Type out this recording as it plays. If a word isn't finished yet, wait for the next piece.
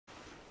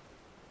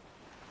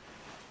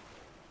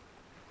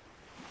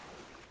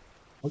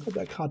I got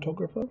that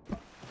cartographer. I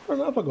don't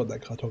know if I got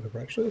that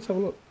cartographer actually. Let's have a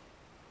look.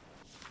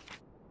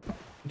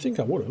 I think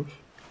I would have.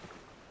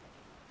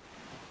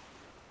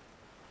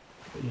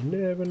 But you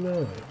never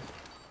know.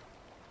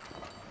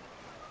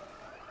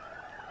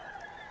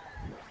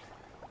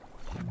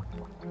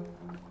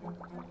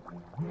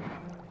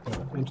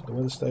 Right, into the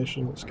weather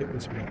station. Let's get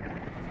this map.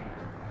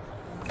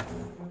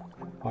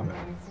 Hi, map.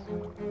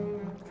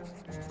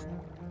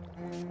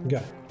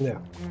 Okay,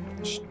 now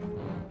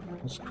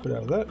let's quit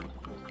out of that.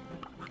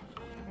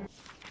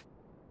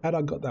 Had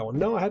I got that one?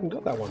 No, I hadn't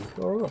got that one.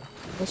 Alright,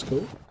 that's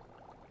cool.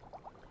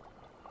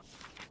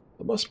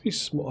 It must be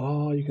small.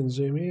 Oh, you can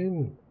zoom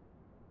in.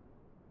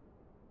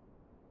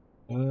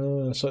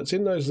 So it's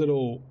in those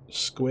little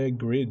square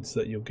grids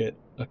that you'll get.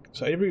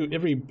 So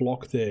every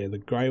block there, the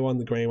grey one,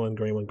 the green one,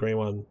 green one, green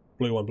one,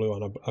 blue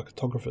one, are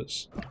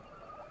cartographers.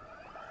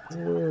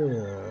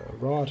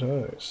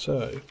 Righto.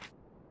 So if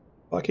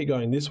I keep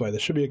going this way, there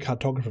should be a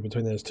cartographer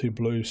between those two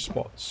blue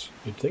spots,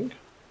 you'd think.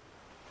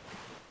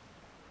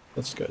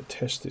 Let's go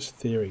test this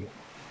theory.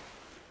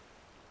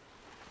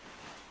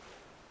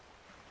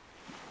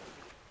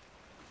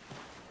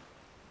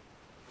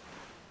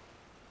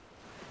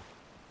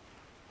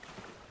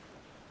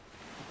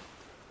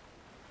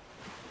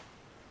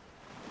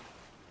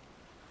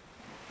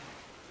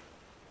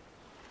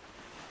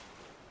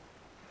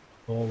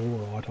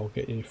 Alright, I'll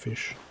get you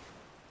fish.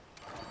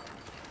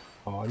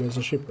 Oh, there's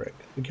a shipwreck.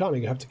 You can't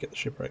even have to get the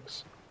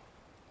shipwrecks.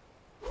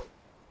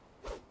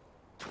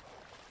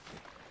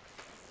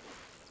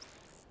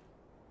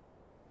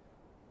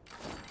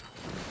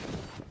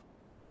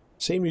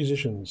 Sea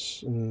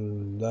musicians.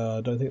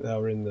 I don't think they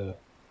were in the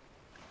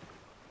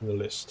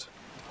list.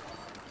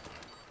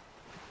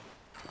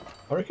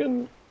 I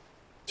reckon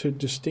to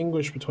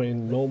distinguish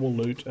between normal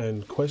loot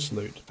and quest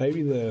loot,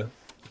 maybe the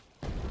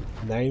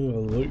name of the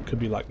loot could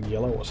be like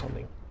yellow or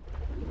something.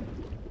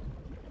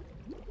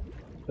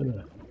 I don't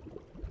know.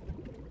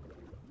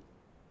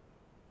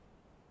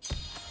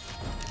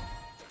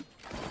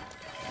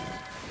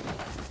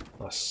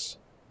 Nice.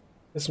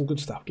 There's some good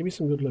stuff. Give me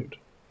some good loot.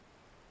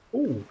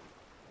 Ooh.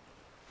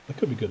 That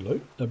could be good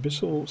loot.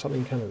 Abyssal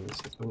something cannons.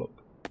 Let's have a look.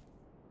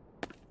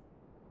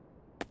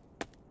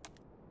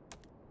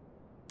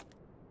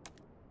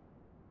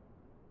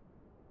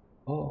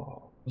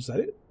 Oh, was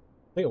that it?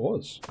 I think it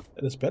was.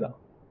 And it's better.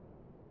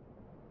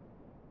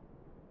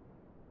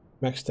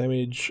 Max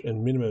damage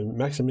and minimum.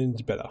 Max and min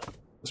is better.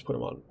 Let's put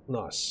them on.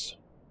 Nice.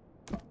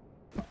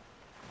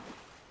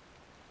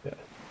 Yeah.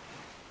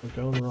 We're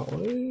going the right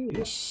way.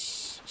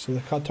 Yes. So the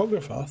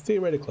cartographer,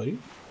 theoretically,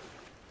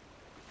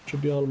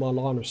 should be on my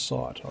line of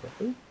sight, I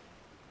reckon.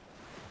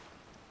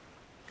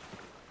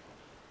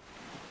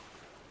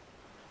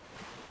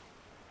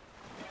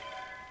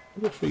 I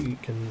wonder if we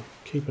can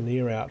keep an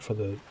ear out for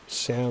the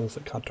sounds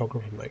that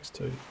cartographer makes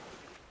too.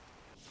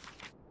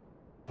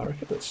 I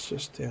reckon it's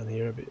just down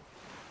here a bit.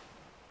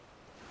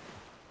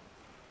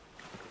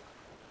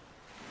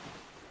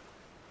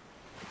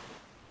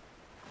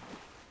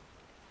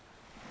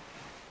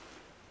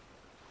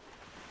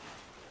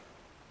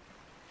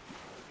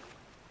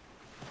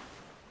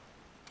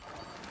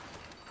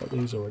 Got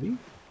these already.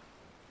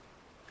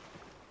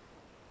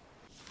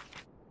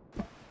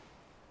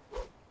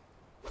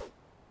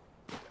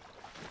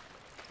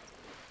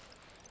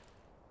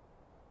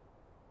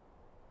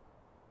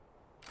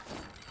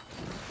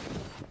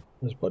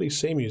 There's bloody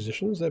sea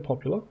musicians, they're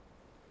popular.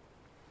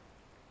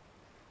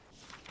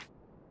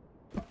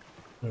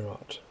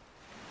 Alright.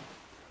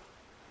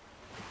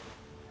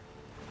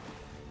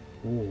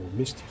 Ooh,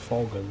 misty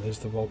fog, and there's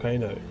the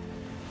volcano.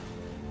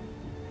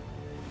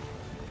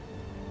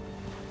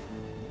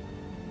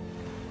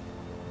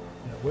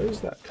 Now, where's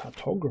that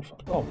cartographer?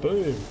 Oh,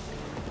 boom!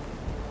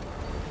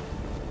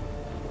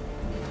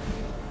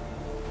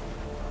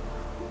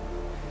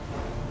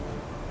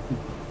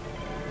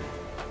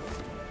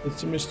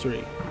 It's a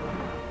mystery.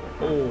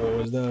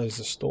 Oh, there's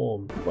a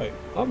storm. Wait,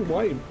 I'm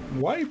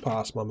way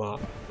past my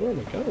mark. Where am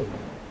I going?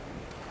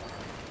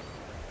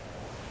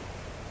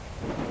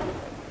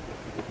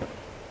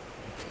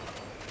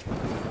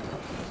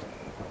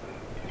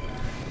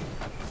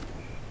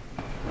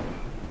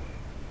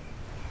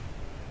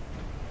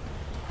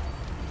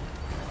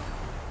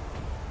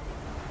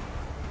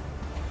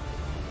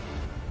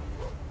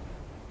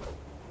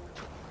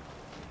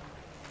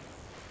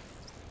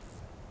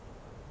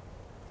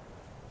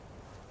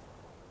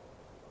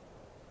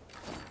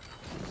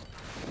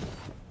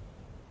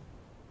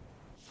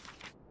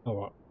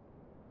 Alright.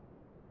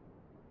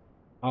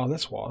 Oh,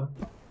 that's why.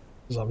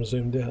 Because I'm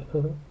zoomed out.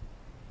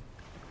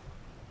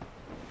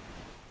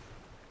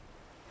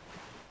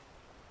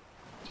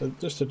 So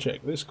just to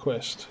check, this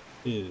quest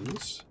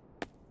is...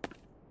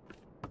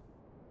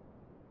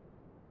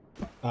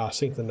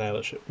 sink the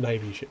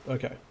Navy ship.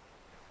 Okay.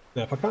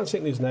 Now, if I can't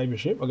sink this Navy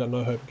ship, I've got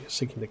no hope of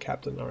sinking the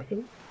captain, I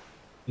reckon.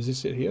 Is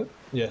this it here?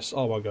 Yes.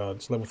 Oh my god,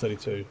 it's level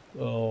 32.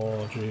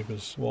 Oh,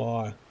 jeepers.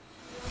 Why?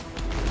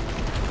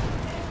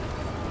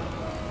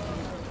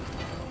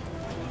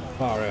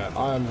 Far out.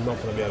 I am not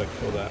going to be able to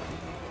kill that.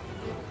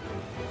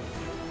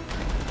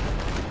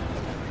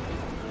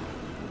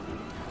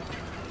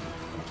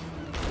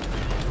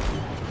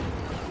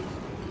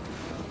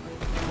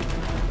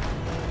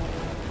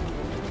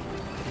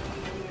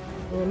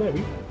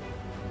 maybe.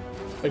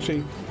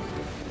 Actually,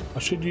 I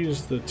should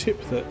use the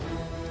tip that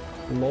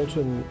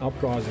Molten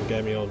Uprising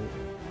gave me on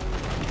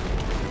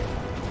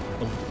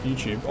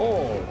YouTube.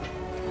 Oh!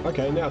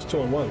 Okay, now it's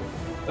 2-on-1.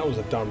 That was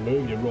a dumb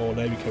move, you Royal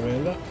Navy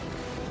Commander.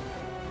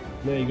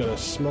 Now you got a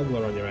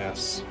smuggler on your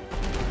ass.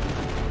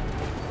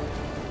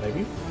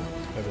 Maybe.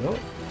 Maybe not.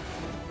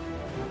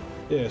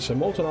 Yeah, so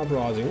Molten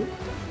Uprising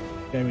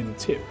gave me the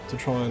tip to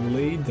try and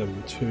lead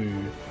them to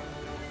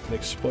an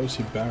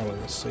explosive barrel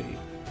in the sea.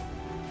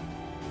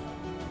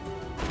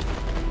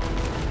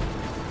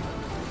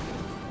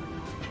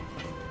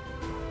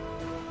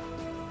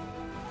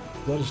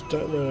 I just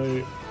don't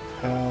know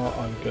how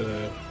I'm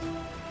gonna...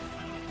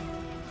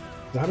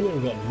 I haven't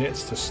even got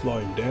nets to slow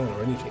him down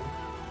or anything.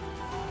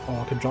 Oh,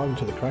 I could drive him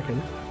to the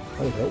Kraken.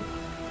 That would help.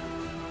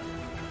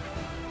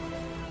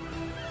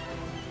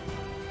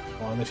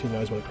 Oh, unless he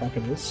knows what a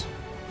Kraken is.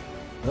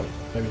 No,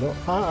 maybe not.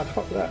 Ah,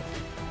 fuck that.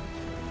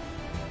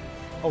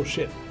 Oh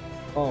shit.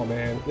 Oh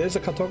man, there's a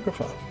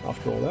cartographer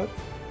after all that.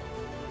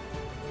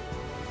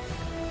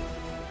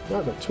 Now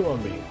I've got 2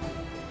 on me.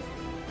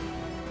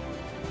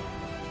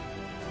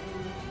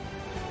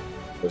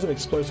 There's an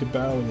explosive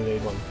barrel when you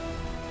need one.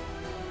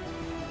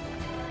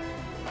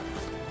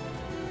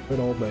 Where'd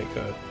old mate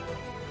go?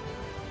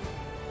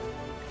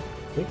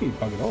 I think he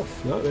buggered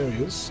off. No, there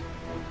he is.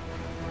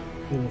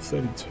 Level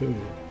 32.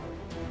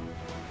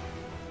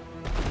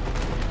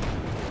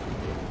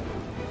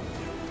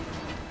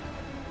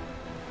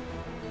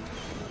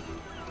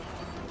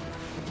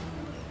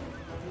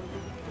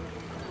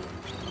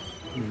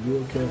 Be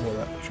real careful with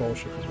that patrol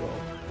ship as well.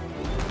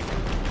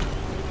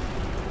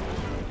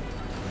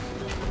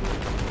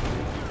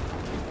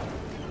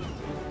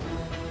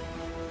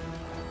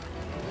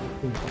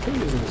 I think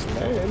using this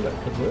land, that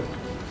could work.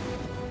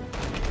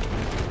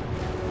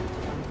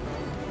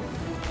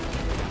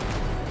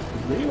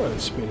 The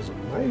reload speed is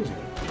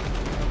amazing.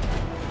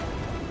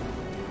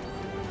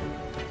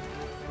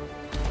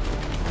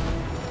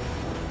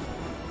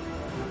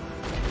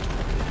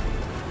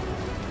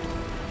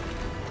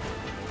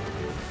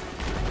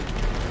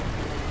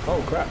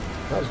 Oh crap,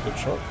 that was a good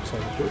shot, son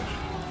of a bitch.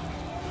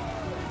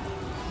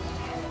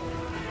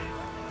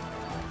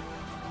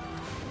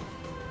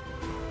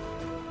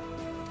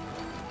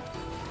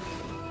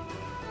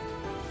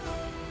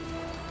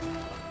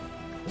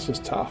 This is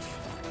tough.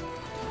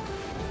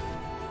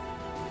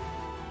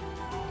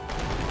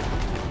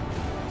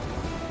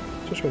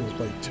 Especially when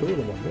there's like 2 of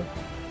them on there.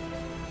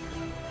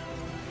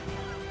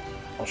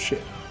 Oh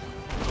shit.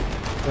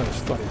 That is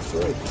flooding 3.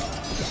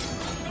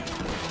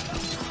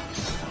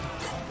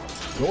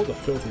 You're the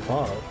filthy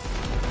pile.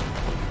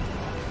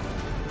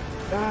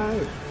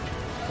 No!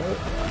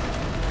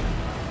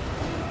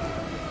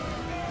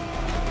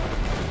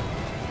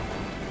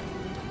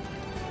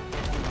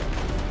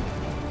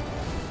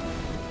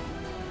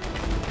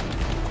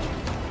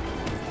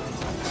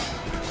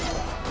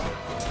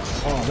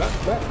 Oh,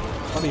 that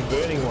honey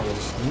burning one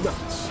is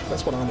nuts.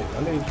 That's what I need.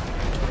 I need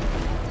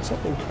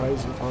something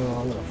crazy. Oh no,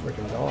 I'm gonna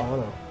freaking die,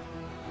 aren't I?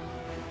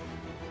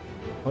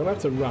 I'm gonna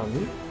have to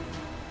run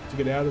to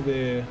get out of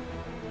their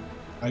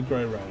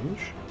aggro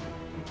range.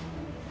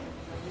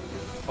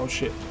 Oh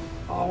shit.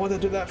 Oh, what did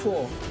I do that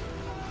for?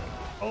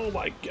 Oh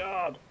my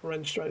god.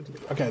 Ran straight to me.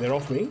 Okay, they're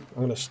off me.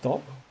 I'm gonna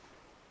stop.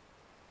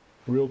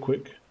 Real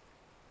quick.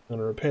 I'm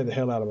gonna repair the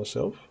hell out of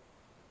myself.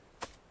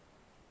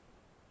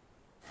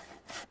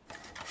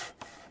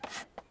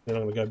 Then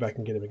I'm going to go back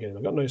and get him again.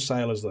 I've got no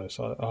sailors though,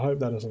 so I hope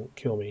that doesn't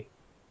kill me.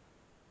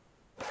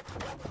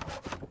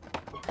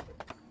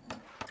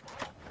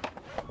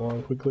 Come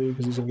on quickly,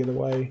 because he's going to get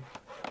away.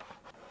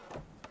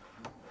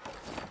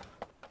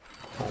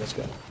 Alright, let's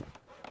go.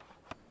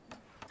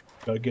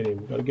 Gotta get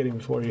him. Gotta get him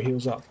before he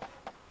heals up.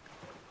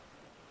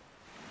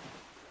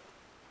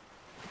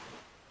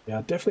 Yeah,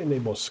 I definitely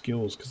need more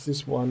skills, because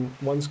this one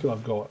skill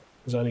I've got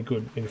is only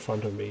good in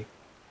front of me.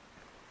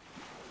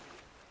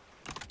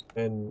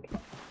 And...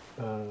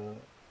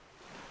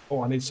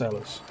 oh, I need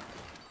sailors.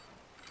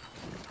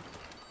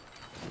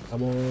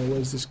 Come on,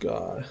 where's this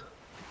guy?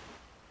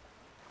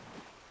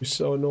 He's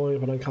so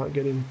annoying when I can't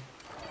get him.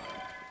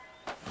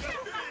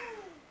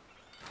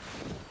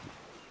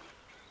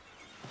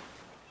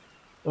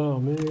 Oh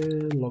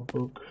man,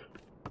 logbook.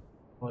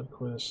 Side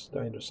quest,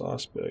 dangerous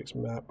icebergs,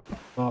 map.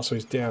 Oh, so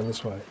he's down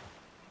this way.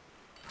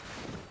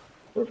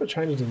 What if it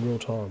changes in real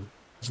time,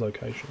 his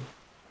location?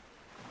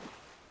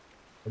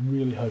 I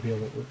really hope he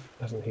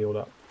hasn't healed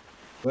up.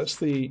 That's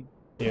the,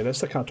 yeah, that's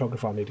the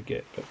cartographer I need to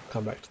get, but I'll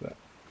come back to that.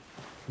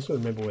 I just gotta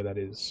remember where that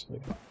is.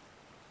 Okay.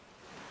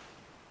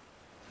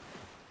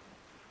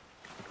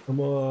 Come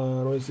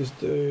on, where's this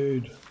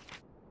dude?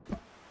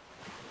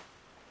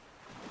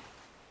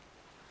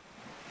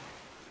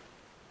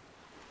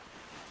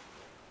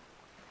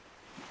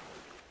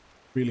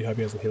 Really hope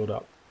he hasn't healed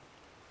up.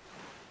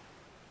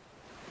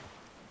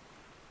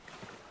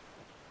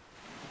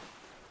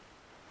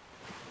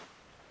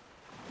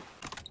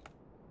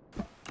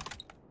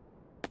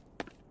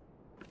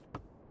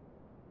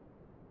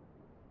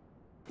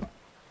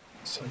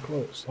 So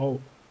close. Oh,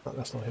 no,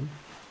 that's not him.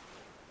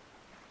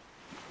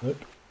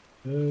 Nope.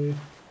 Okay.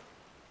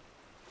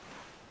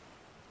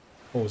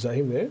 Oh, is that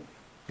him there?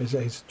 Is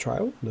that his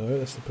trail? No,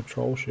 that's the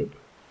patrol ship.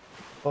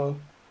 Oh,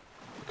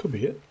 could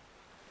be it.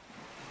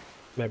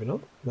 Maybe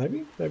not.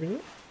 Maybe, maybe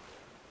not.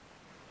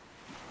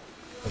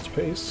 That's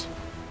peace.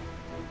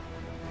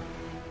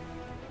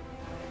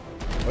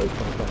 Both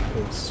come back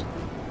peace.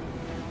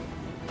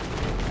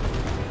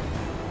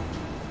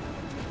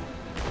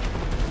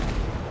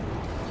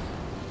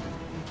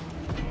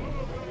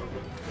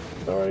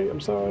 Sorry,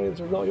 I'm sorry, this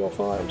is not your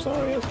fight. I'm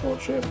sorry,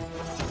 escort ship.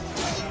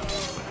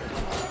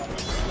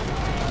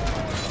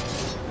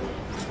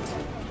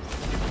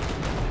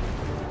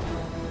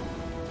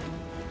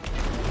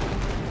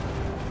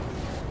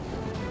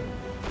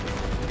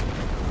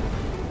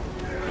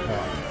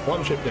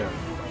 One ship down.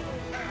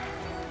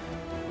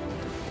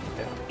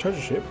 Yeah.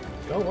 Treasure ship,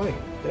 go away.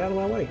 Get out of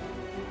my way.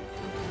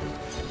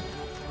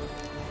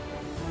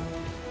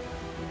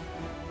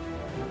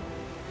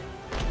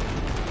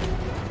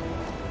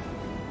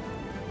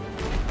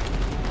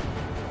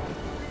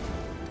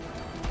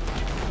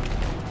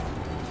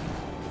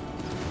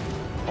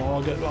 Oh,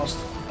 I'll get lost.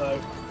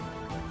 No.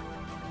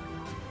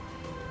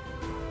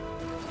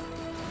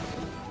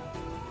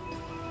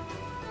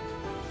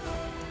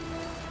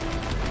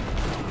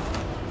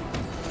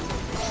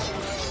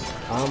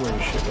 Armory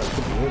ship, that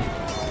could be him.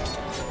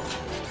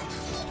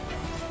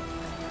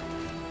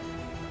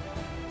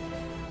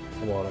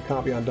 Come on, I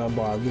can't be undone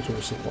by a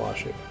little supply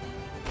ship.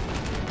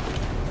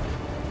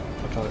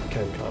 I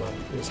can't I?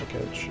 Yes, I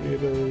can.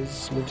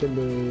 Shivers,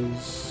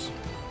 timbers.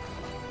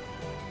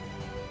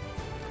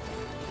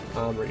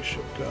 Armory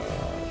ship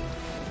guard.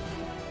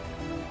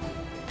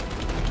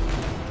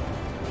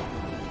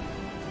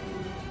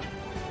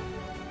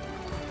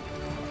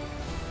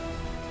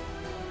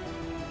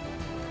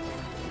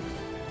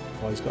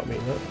 Oh, he's got me.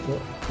 No,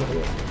 not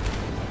yet.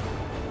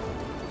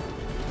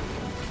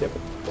 Yep.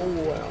 Oh,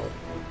 wow.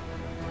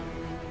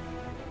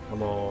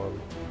 Come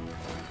on.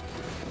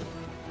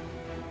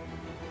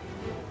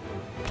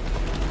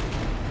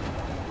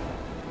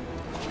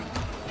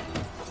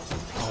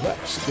 Oh,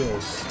 that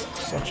skill's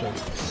such an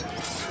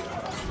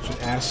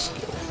ass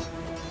skill.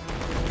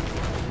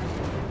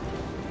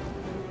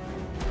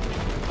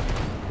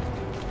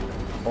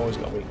 Oh, he's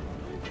got me.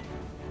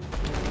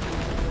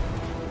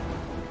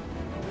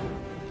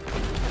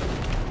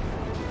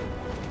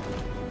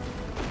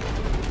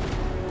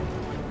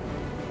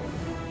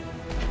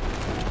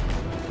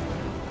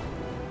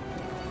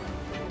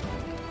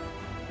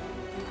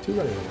 Is he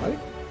running away?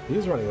 He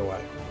is running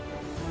away.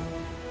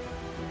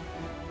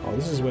 Oh,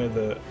 this is where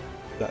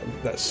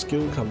that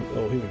skill comes.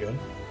 Oh, here we go.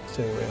 He's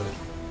turning around.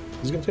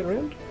 Is he going to turn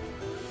around?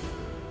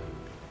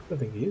 I don't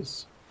think he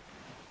is.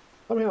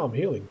 Somehow I'm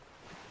healing.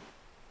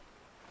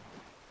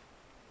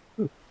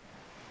 Now,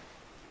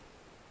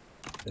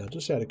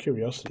 just out of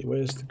curiosity,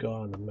 where's the guy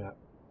on the map?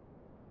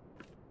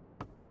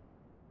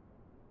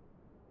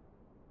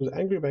 Was it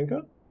Angry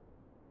Banker?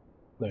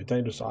 No,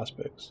 Dangerous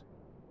Icebergs.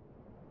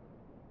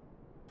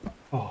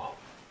 Oh,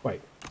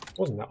 wait.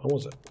 Wasn't that one,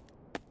 was it?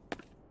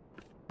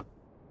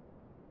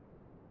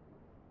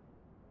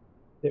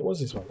 Yeah, it was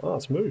this one. Oh,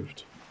 it's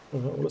moved.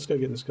 Alright, well, let's go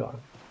get this guy.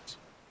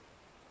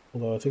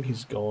 Although I think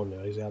he's gone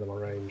now. He's out of my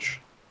range.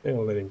 Yeah,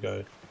 I'll let him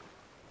go.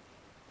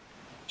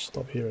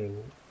 Stop here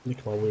and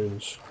lick my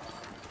wounds.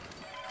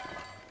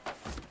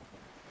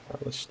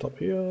 Alright, let's stop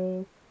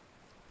here.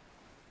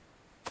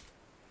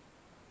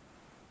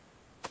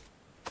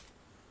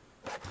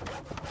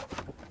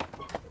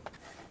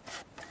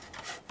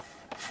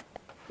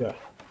 Yeah.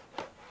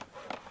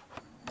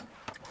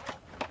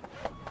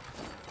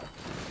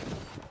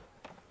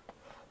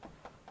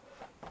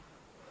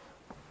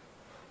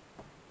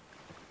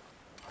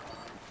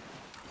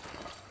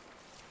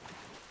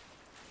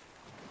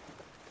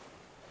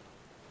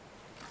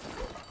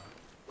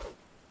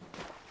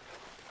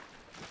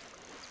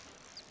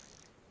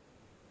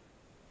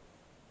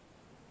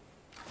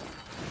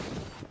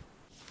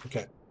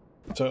 Okay.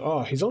 So,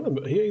 oh, he's on the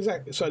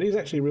so it is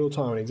actually real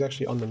time and he's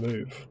actually on the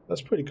move.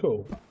 That's pretty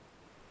cool.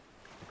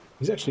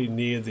 He's actually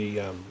near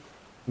the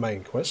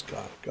main quest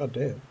guard. God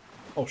damn.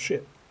 Oh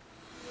shit.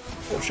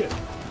 Oh shit.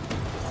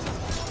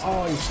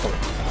 Oh, he's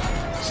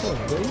still on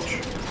the beach.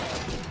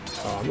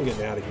 Oh, I'm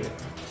getting out of here.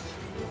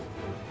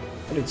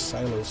 I need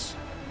sailors.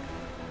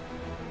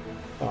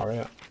 Far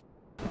out.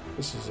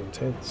 This is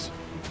intense.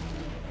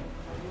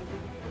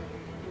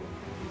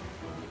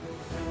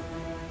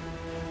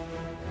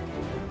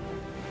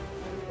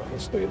 Right,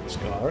 let's look at this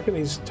guy. I reckon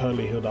he's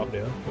totally healed up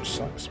now, which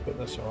sucks, but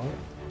that's alright.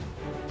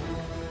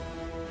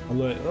 Oh,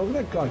 look at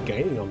that guy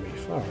gaining on me.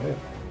 Far out.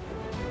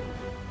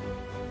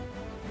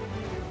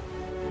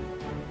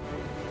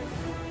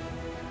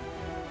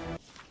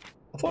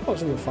 I thought I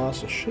was in the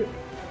fastest ship.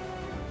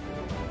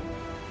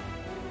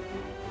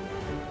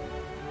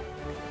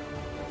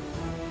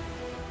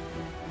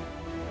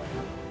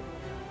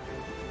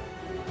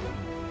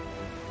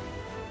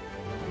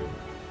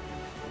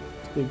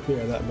 Let's get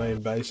clear of that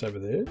main base over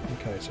there.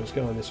 Okay, so it's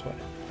going this way.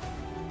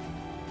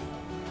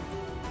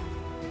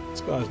 This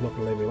guy's not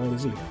going to leave me alone,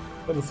 is he?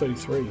 Level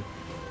 33.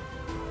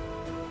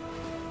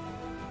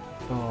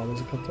 Oh,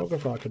 there's a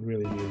cartographer I could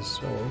really use.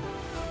 Oh well.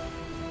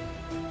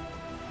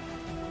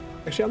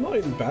 Actually, I'm not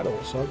in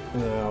battle, so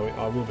no,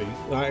 I will be.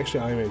 No,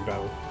 actually, I am in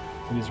battle.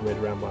 It is red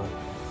around my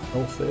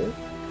health there.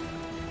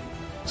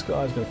 This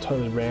guy's going to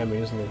totally ram me,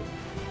 isn't he?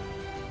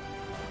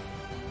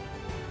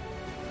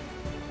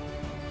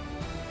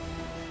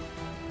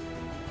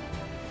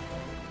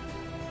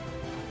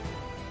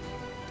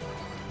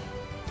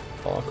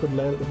 Oh, I could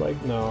land at the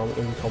break. No, I'm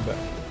in combat.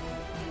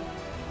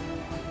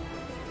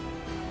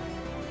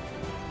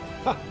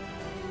 Ha!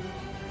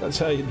 That's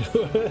how you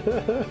do it.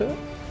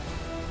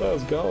 That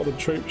was gold. A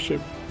troop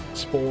ship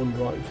spawned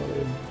right in front of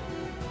him.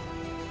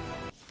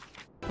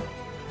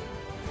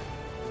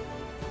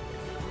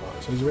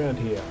 Right, so he's around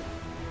here.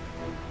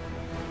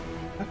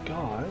 That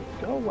guy,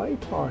 go away,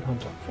 pirate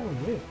hunter. Far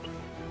left.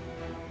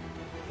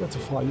 I have to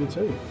fight you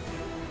too.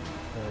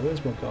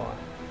 Where's my guy?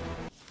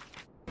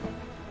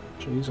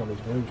 He's on his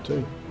move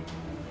too.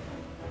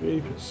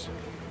 Jeepers.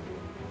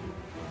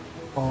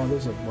 Oh,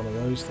 there's one of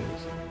those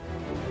things.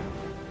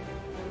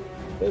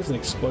 There's an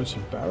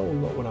explosive barrel,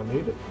 not when I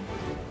need it.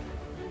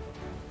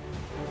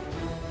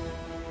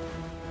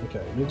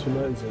 Okay, need to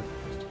know there's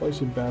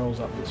explosive barrels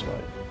up this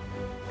way.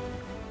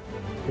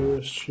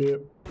 First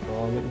ship.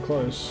 Oh, I'm getting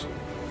close.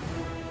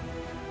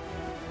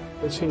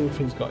 Let's see if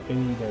he's got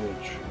any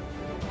damage.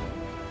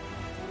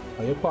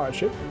 Oh, your pirate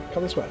ship,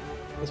 come this way.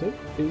 That's it.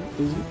 Easy,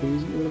 easy,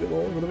 easy. A little bit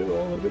more, a little bit more,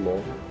 a little bit more,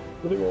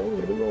 a little bit more, a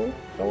little bit more.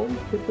 Go on,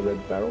 hit the red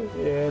barrel.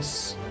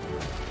 Yes.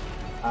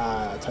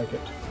 Ah, take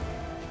it.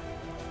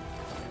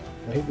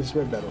 I hit this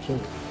red barrel too,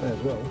 as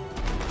well.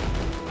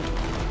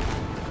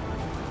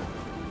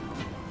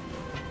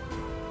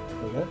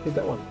 There we go, hit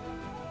that one.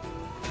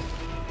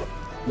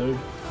 No.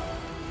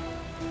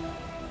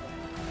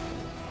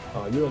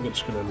 Oh, you're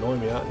just going to annoy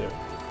me, aren't you?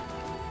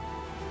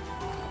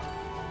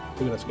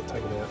 You're going to have to get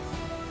taken out.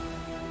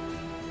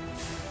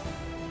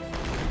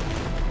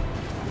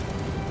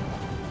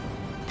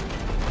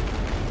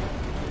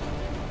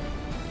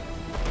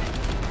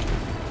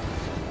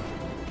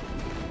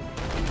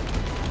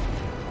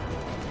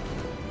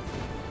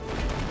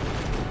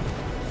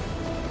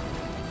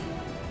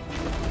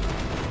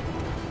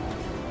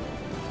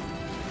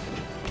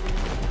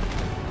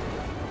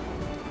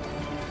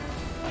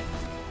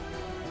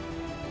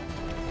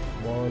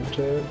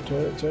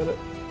 Turn it.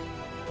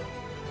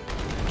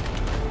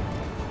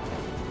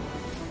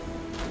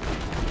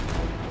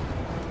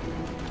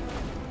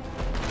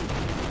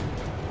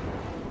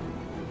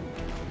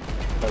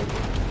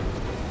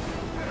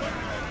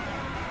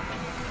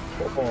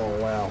 Oh,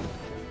 wow.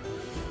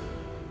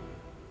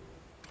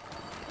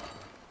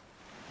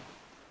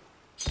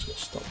 Just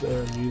stop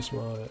there and use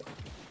my...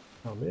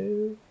 Oh,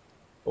 man.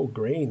 Oh,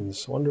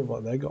 greens. I wonder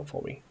what they got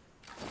for me.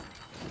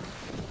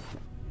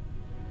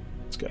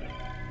 Let's go.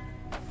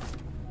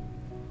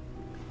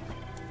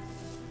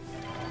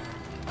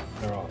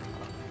 Alright,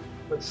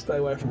 let's stay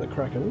away from the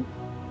Kraken.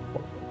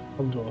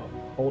 Come to a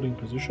holding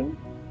position.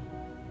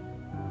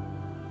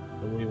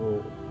 And we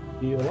will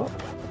heal up.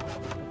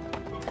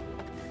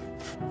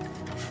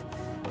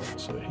 Right,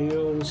 so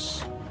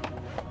heals.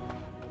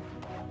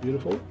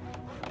 Beautiful.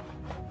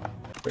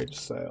 Great to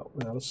sail.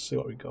 Now let's see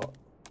what we got.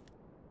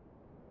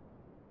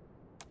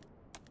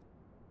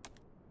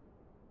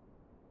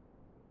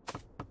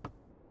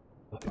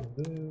 Nothing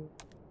there.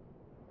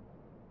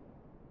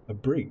 A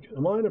brig.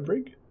 Am I in a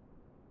brig?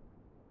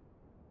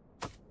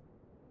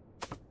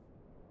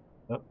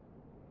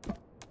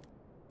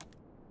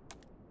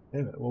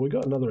 Damn it. Well, we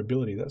got another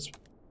ability. That's...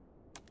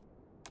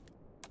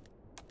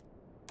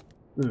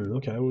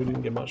 okay, well, we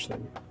didn't get much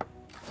then.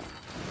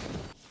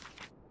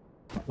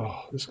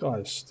 Oh, this guy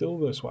is still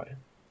this way.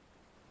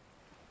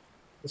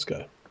 Let's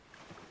go.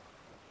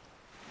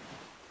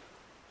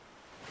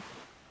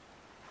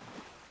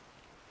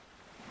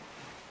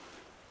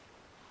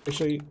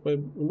 Actually,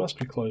 we must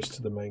be close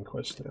to the main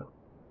quest now.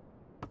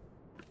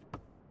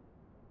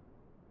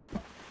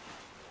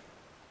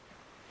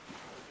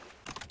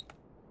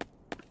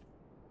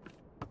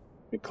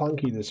 Bit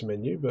clunky, this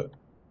menu, but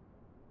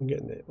I'm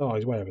getting there. Oh,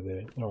 he's way over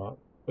there. Alright,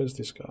 where's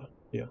this guy?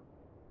 Here.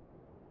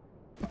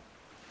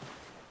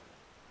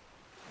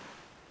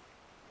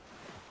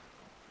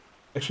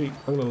 Actually,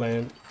 I'm going to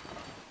land,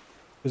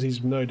 because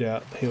he's no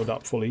doubt healed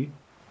up fully,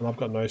 and I've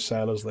got no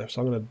sailors left,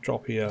 so I'm going to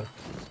drop here,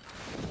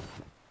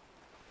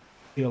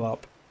 heal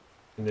up,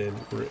 and then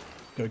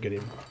go get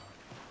him.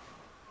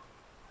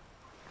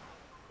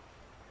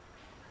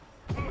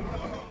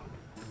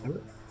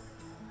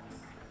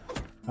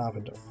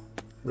 Carpenter.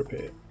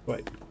 Repair.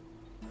 Wait.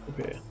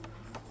 Repair.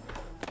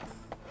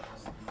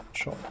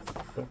 Shop.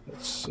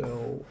 Let's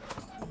sell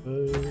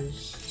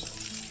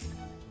those.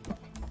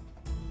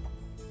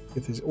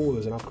 If there's... Oh,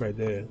 there's an upgrade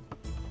there.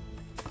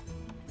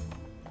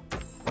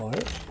 Buy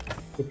it.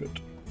 Flip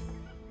it.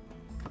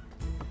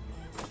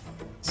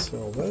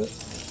 Sell that.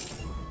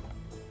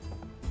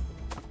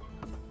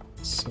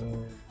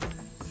 Sell...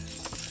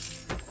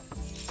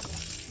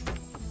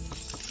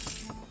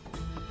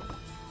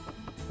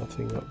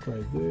 Nothing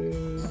upgrade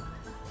there.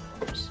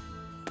 Oops.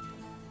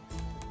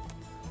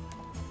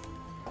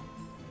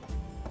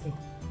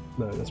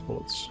 No, that's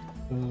bullets.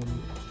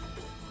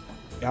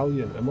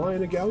 Galleon. Am I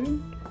in a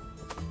galleon?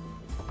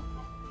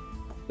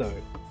 No,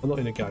 I'm not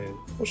in a galleon.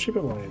 What ship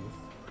am I in?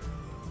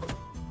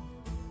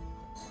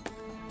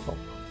 Oh.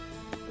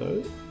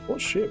 No. What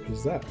ship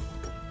is that?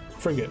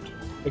 Frigate.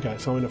 Okay,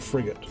 so I'm in a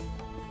frigate.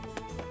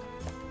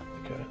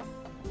 Okay.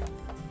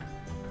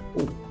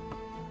 Ooh.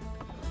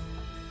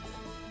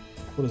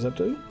 What does that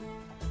do?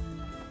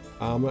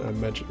 Armor and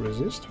magic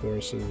resist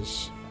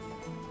versus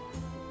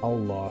hull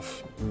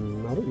life.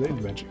 I don't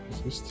need magic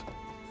resist.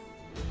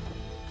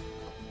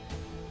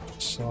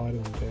 Side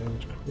and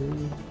damage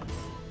crew.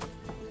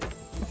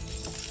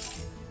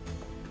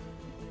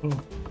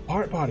 Oh,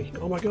 pirate party!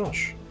 Oh my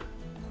gosh!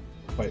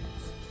 Wait,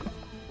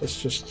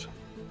 let's just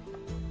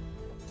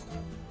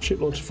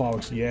ship launch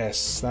fireworks.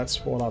 Yes,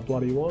 that's what I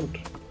bloody want.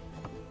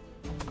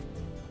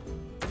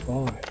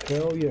 Oh,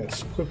 hell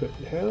yes! Equip it.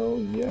 Hell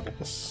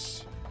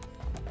yes!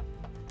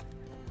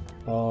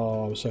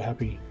 Oh, I'm so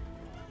happy.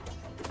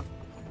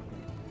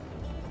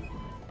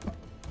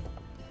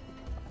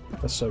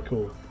 That's so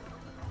cool.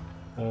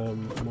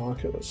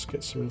 Market. Let's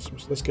get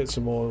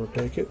some more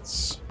repair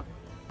kits.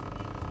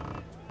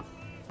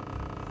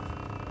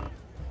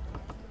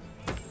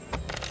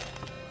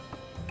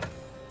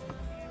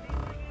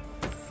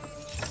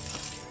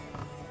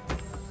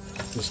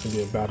 This can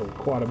be a battle,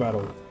 quite a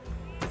battle.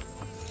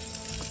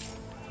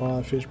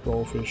 Firefish,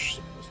 brawlfish.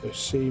 So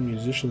sea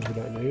musicians we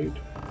don't need.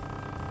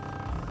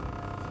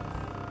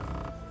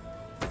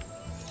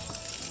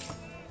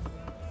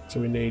 So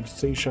we need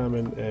sea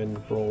shaman and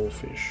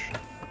brawlfish.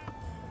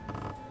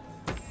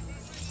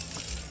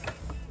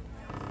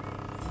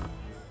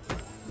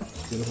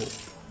 Beautiful.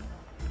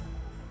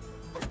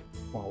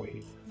 While we're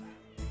here.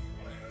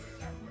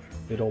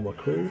 Need all my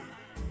crew.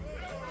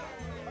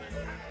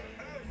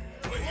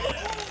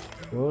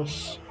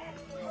 Nice.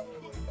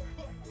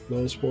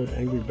 Notice board,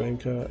 angry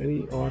banker,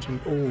 any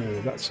item.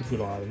 Oh, that's a good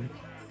item.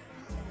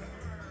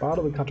 Part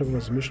of the cutover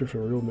has a mission for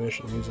a real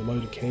merchant. Needs a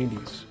load of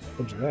candies.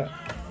 What's that?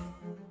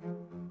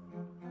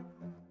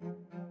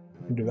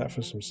 We can do that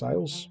for some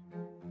sales.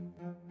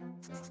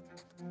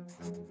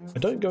 I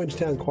don't go into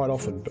town quite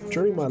often, but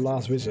during my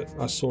last visit,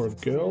 I saw a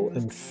girl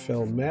and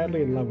fell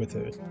madly in love with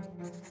her.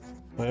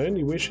 My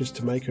only wish is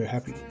to make her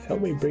happy.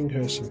 Help me bring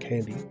her some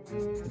candy.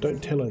 But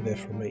don't tell her they're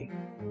from me.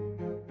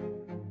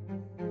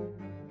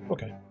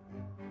 Okay.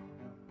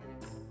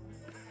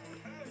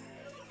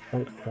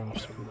 Punk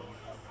craftsman.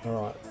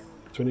 Alright.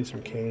 So we need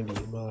some candy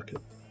in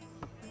market.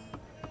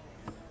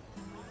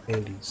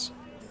 Candies.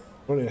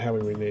 I don't know how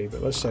many we need,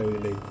 but let's say we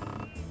need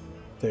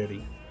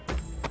 30.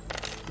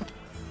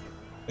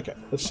 Okay,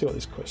 let's see what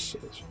this quest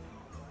says.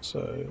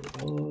 So,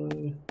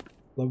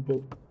 love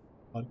book,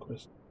 side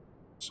quest,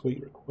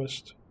 sweet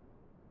request.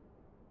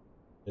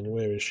 And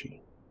where is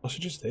she? Oh, she's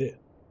just there.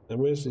 And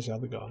where's this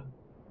other guy?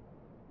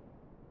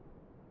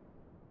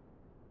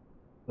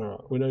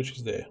 Alright, we know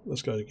she's there.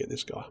 Let's go to get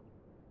this guy.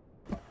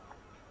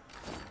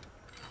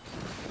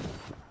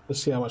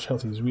 Let's see how much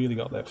health he's really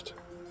got left.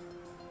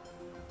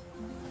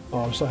 Oh,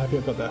 I'm so happy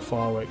I've got that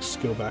fireworks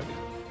skill back.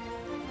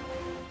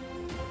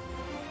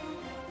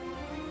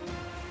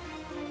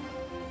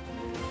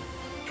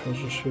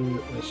 Treasure ship,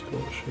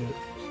 escort ship,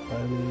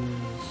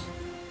 sailors.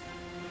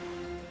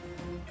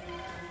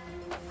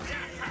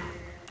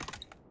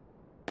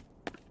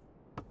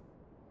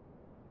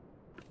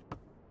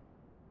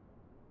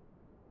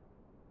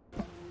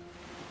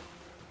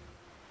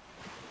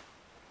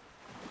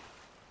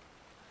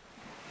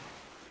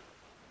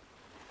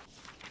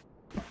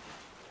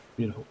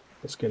 Beautiful.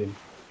 Let's get him.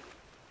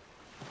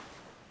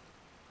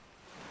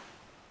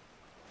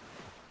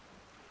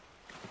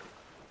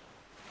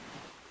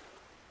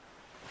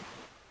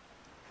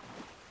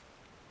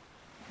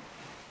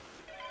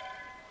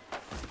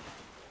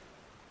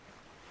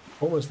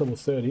 Almost level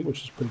 30,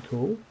 which is pretty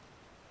cool.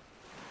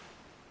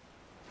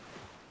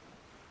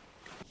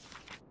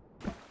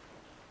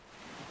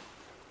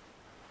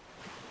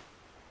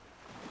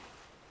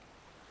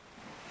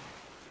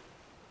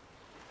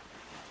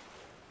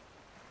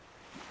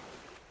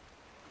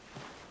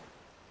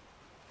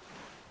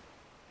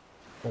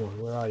 Come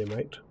on, where are you,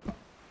 mate?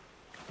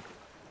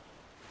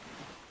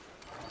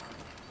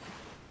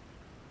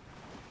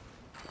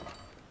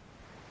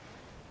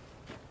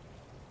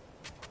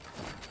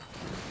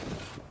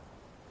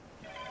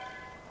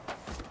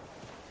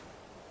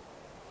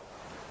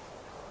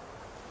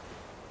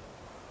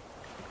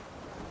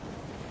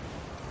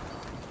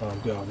 Oh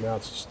god, now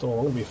it's a storm.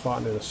 I'm gonna be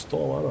fighting in a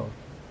storm, aren't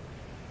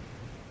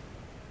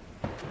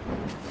I?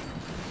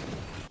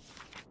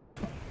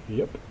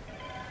 Yep.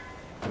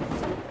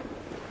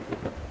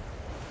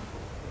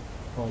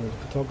 Oh, there's a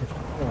photographer.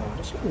 Oh,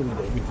 that's not really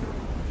everything.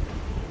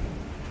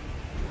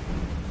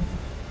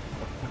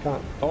 I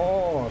can't.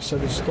 Oh, so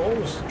the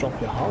storms drop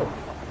your hull.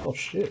 Oh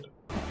shit.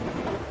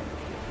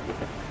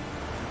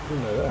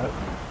 Didn't know that.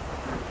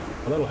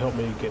 Well, that'll help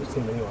me get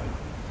him anyway.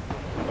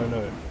 Oh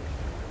no.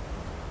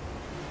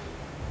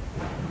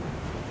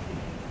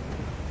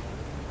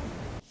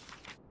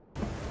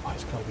 Oh,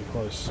 he's gotta be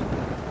close.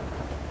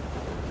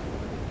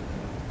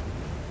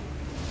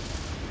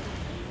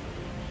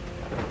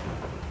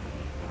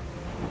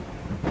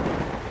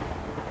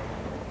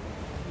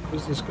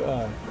 Who's this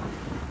guy?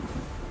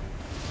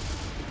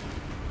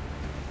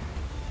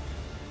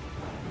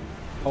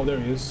 Oh, there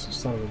he is.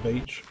 Son of a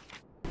beach.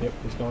 Yep,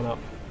 he's going up.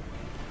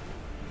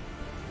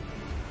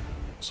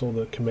 Saw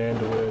the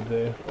commander word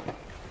there.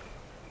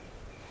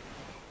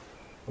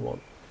 Come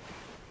on.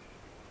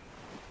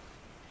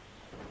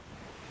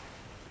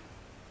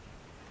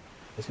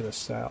 He's going to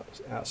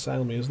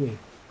outsail me, isn't he?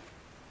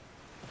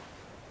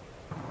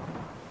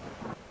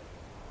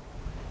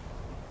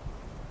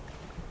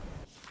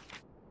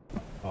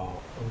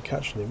 Oh, I'm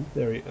catching him.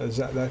 There he is.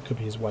 That could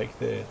be his wake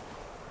there.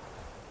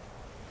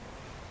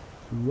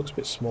 Looks a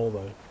bit small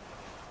though.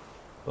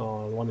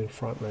 Oh, the one in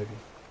front maybe.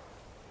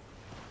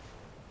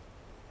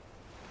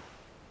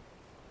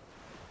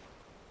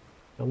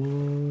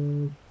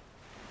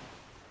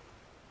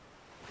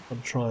 I'll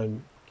try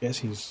and guess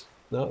he's...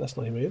 No, that's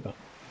not him either.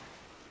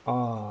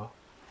 Ah.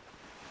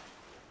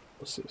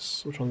 What's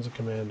this? Which one's the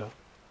commander?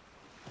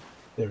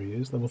 There he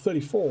is. Level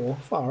 34.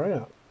 Far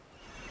out.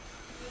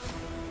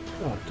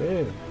 God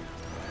damn.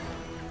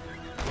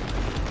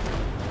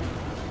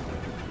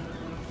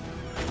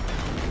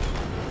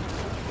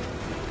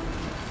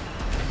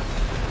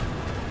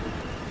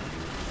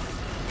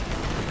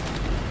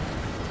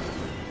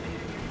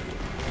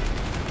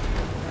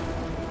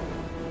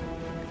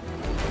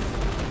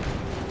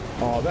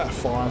 Oh, that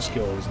fire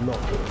skill is not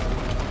good.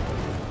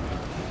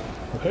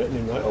 I'm hurting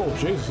him though. Oh,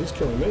 Jesus, he's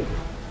killing me.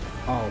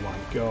 Oh my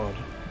god.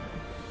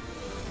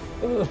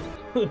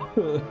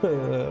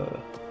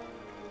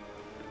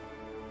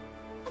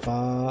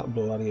 Far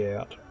bloody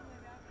out.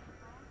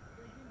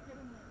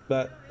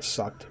 That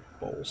sucked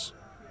balls.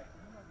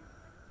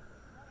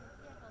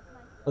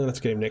 I'm gonna have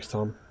to get him next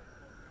time.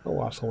 My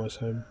wife's almost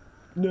home.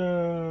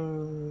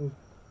 No.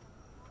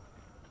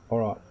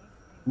 Alright.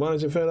 My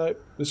name's Inferno.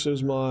 This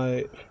is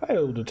my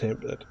failed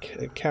attempt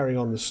at carrying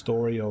on the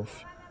story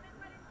of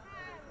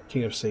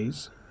King of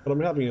Seas, but I'm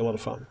having a lot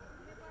of fun.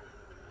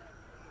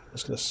 I'm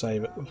just going to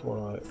save it before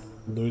I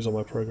lose all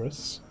my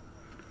progress.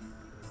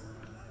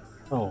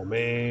 Oh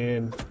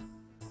man.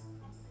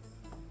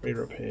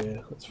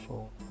 Re-repair, that's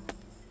fine.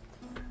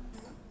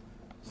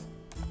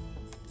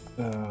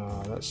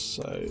 Ah, that's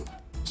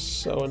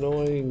so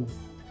annoying.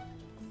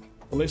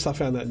 At least I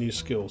found that new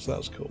skill, so that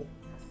was cool.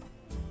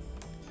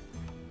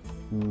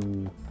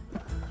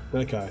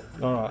 Okay,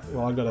 alright,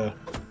 well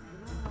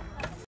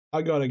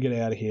I gotta get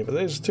out of here, but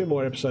there's 2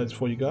 more episodes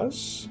for you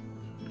guys.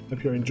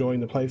 Hope you're enjoying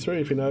the playthrough.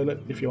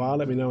 If you are,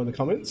 let me know in the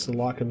comments, and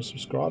like and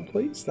subscribe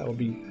please, that would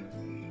be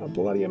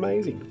bloody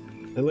amazing.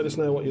 And let us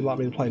know what you'd like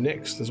me to play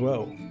next as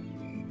well.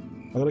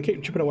 I'm gonna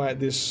keep chipping away at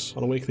this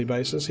on a weekly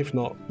basis, if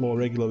not more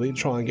regularly,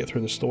 try and get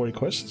through the story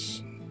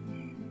quests.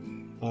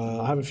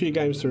 I have a few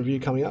games to review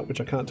coming up,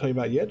 which I can't tell you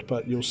about yet,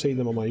 but you'll see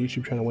them on my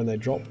YouTube channel when they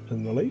drop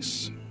and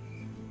release.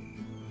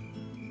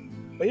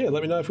 But yeah,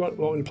 let me know if you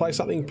want me to play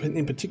something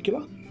in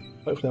particular.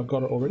 Hopefully I've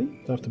got it already,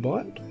 don't have to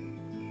buy it.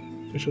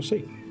 We shall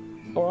see.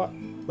 Alright,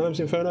 my name's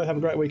Inferno, have a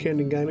great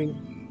weekend in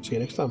gaming. See you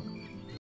next time.